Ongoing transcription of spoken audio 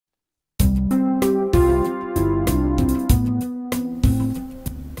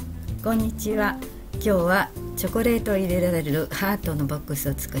こんにちは。今日はチョコレートを入れられるハートのボック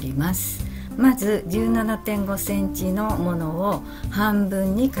スを作ります。まず 17.5 センチのものを半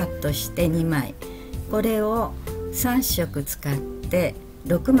分にカットして2枚、これを3色使って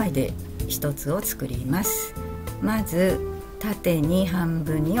6枚で1つを作ります。まず縦に半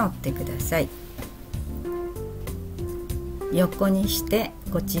分に折ってください。横にして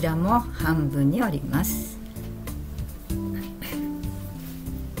こちらも半分に折ります。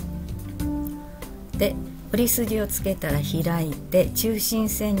で、折り筋をつけたら開いて中心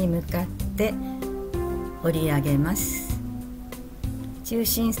線に向かって折り上げます。中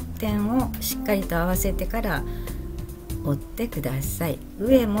心点をしっかりと合わせてから折ってください。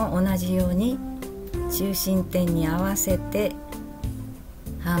上も同じように中心点に合わせて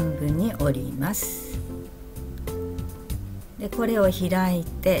半分に折ります。で、これを開い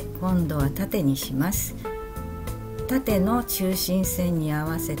て今度は縦にします。縦の中心線に合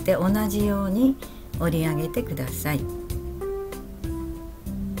わせて同じように折り上げてください。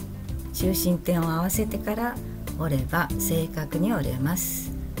中心点を合わせてから折れば正確に折れま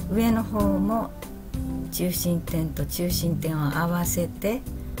す。上の方も中心点と中心点を合わせて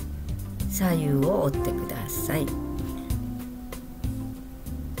左右を折ってください。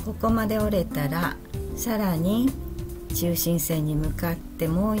ここまで折れたらさらに中心線に向かって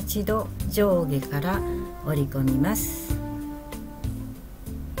もう一度上下から折り込みます。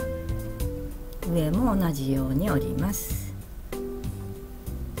上も同じように折ります。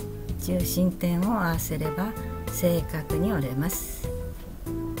中心点を合わせれば正確に折れます。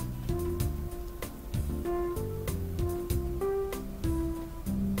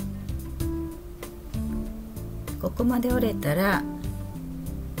ここまで折れたら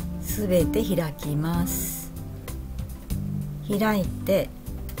すべて開きます。開いて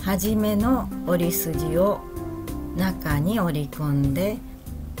初めの折り筋を中に折り込んで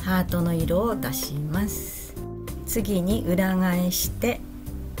ハートの色を出します。次に裏返して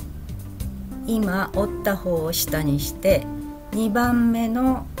今折った方を下にして2番目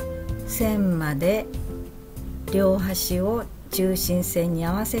の線まで両端を中心線に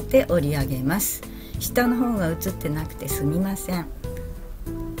合わせて折り上げます。下の方が映ってなくてすみません。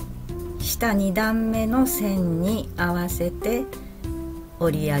下2段目の線に合わせて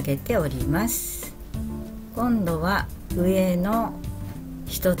折り上げております。今度は上の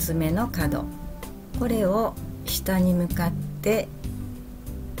1つ目の角、これを下に向かって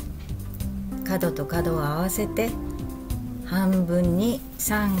角と角を合わせて半分に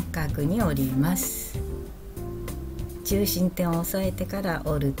三角に折ります。中心点を押さえてから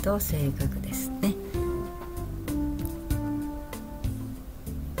折ると正確ですね。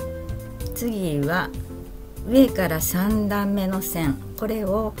次は上から3段目の線、これ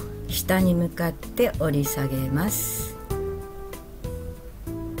を下に向かって折り下げます。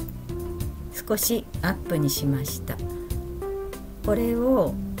少しアップにしました。これ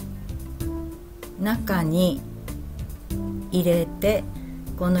を中に入れて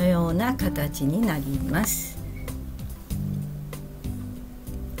このような形になります。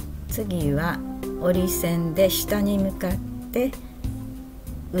次は折り線で下に向かって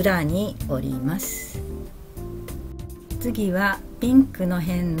裏に折ります。次はピンクの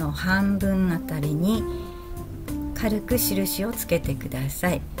辺の半分あたりに軽く印をつけてくだ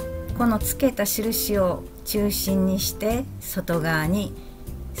さい。このつけた印を中心にして外側に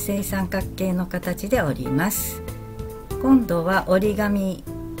正三角形の形で折ります。今度は折り紙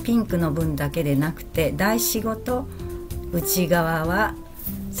ピンクの分だけでなくて台紙ごと内側は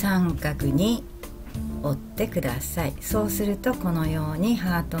三角に折ってください。そうするとこのように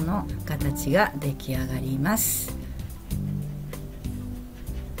ハートの形が出来上がります。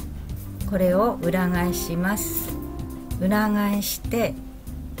これを裏返します。裏返して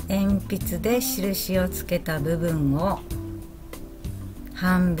鉛筆で印をつけた部分を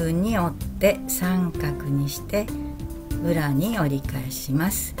半分に折って三角にして裏に折り返し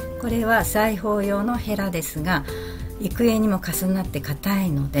ます。これは裁縫用のヘラですが幾重にも重なって硬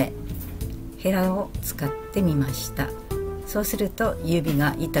いのでヘラを使ってみました。そうすると指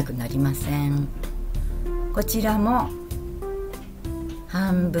が痛くなりません。こちらも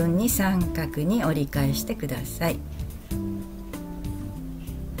半分に三角に折り返してください。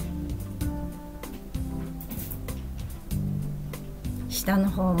下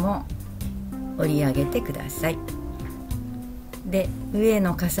の方も折り上げてください。で、上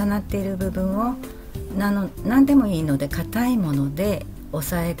の重なっている部分を何でもいいので硬いもので押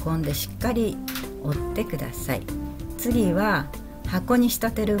さえ込んでしっかり折ってください。次は箱に仕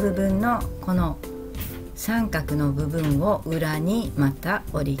立てる部分のこの三角の部分を裏にまた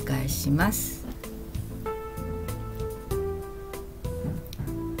折り返します。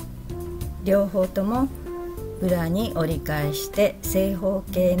両方とも裏に折り返して正方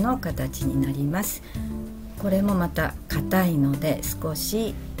形の形になります。これもまた硬いので少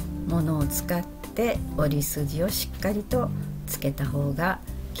し物を使って折り筋をしっかりとつけた方が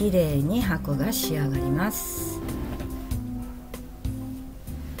きれいに箱が仕上がります。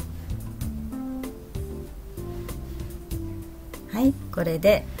はい、これ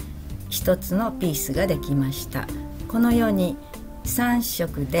で一つのピースができました。このように3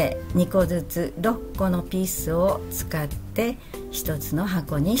色で2個ずつ6個のピースを使って一つの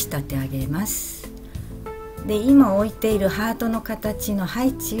箱に仕立て上げます。で、今置いているハートの形の配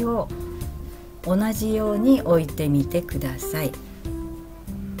置を同じように置いてみてください。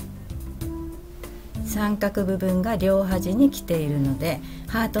三角部分が両端に来ているので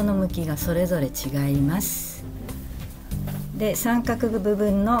ハートの向きがそれぞれ違います。で、三角部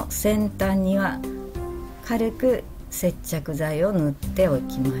分の先端には軽く接着剤を塗ってお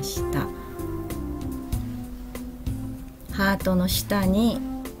きました。ハートの下に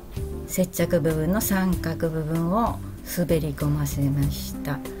接着部分の三角部分を滑り込ませまし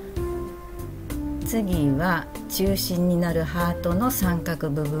た。次は中心になるハートの三角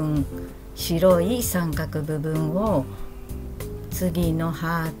部分、白い三角部分を次の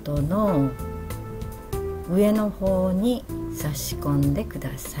ハートの上の方に差し込んでくだ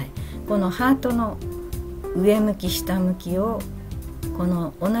さい。このハートの上向き下向きをこ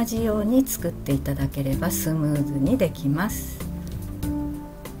の同じように作っていただければスムーズにできます。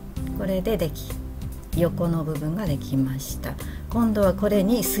これで横の部分ができました。今度はこれ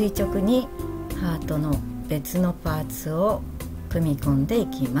に垂直にハートの別のパーツを組み込んでい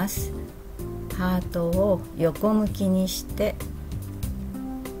きます。ハートを横向きにして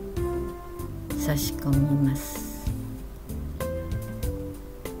差し込みます。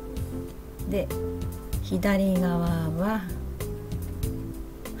で、左側は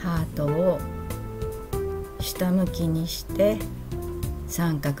ハートを下向きにして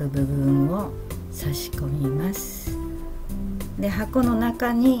三角部分を差し込みます。で、箱の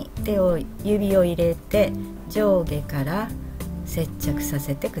中に指を入れて上下から接着さ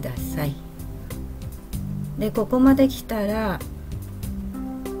せてください。で、ここまで来たら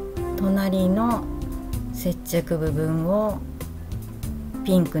隣の接着部分を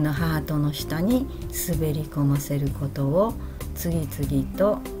ピンクのハートの下に滑り込ませることを次々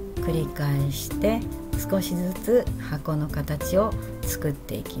と繰り返して少しずつ箱の形を作っ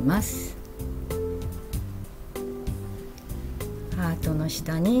ていきます。ハートの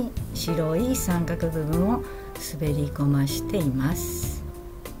下に白い三角部分を滑り込ましています。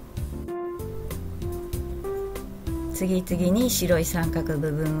次々に白い三角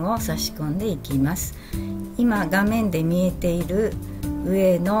部分を差し込んでいきます。今画面で見えている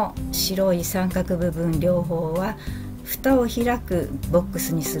上の白い三角部分両方は蓋を開くボック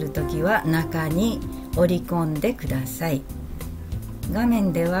スにするときは中に折り込んでください。画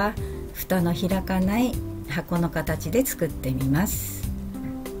面では蓋の開かない箱の形で作ってみます。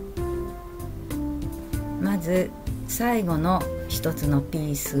まず最後の一つのピ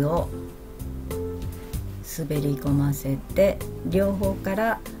ースを滑り込ませて両方か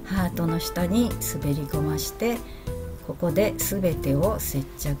らハートの下に滑り込ましてここで全てを接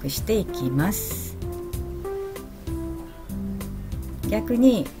着していきます。逆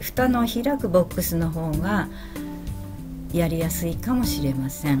に蓋の開くボックスの方がやりやすいかもしれま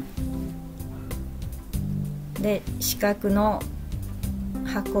せん。で、四角の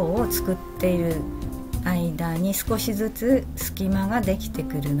箱を作っている間に少しずつ隙間ができて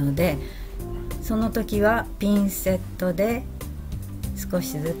くるので、その時はピンセットで少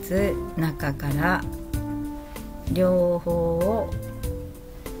しずつ中から両方を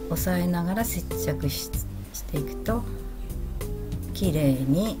押さえながら接着していくときれい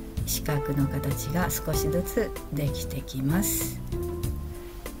に四角の形が少しずつできてきます。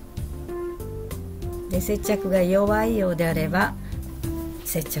で、接着が弱いようであれば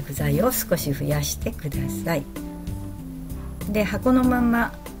接着剤を少し増やしてください。で、箱のま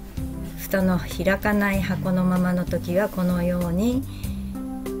ま蓋の開かない箱のままの時はこのように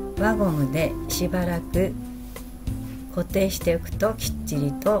輪ゴムでしばらく固定しておくときっち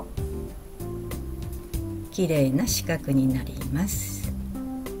りときれいな四角になります。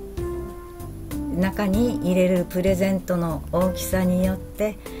中に入れるプレゼントの大きさによっ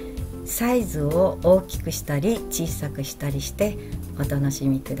てサイズを大きくしたり小さくしたりしてお楽し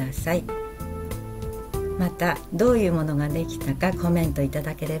みください。またどういうものができたかコメントいた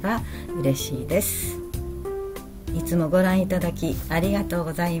だければ嬉しいです。いつもご覧いただきありがとう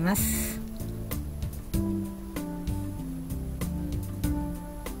ございます。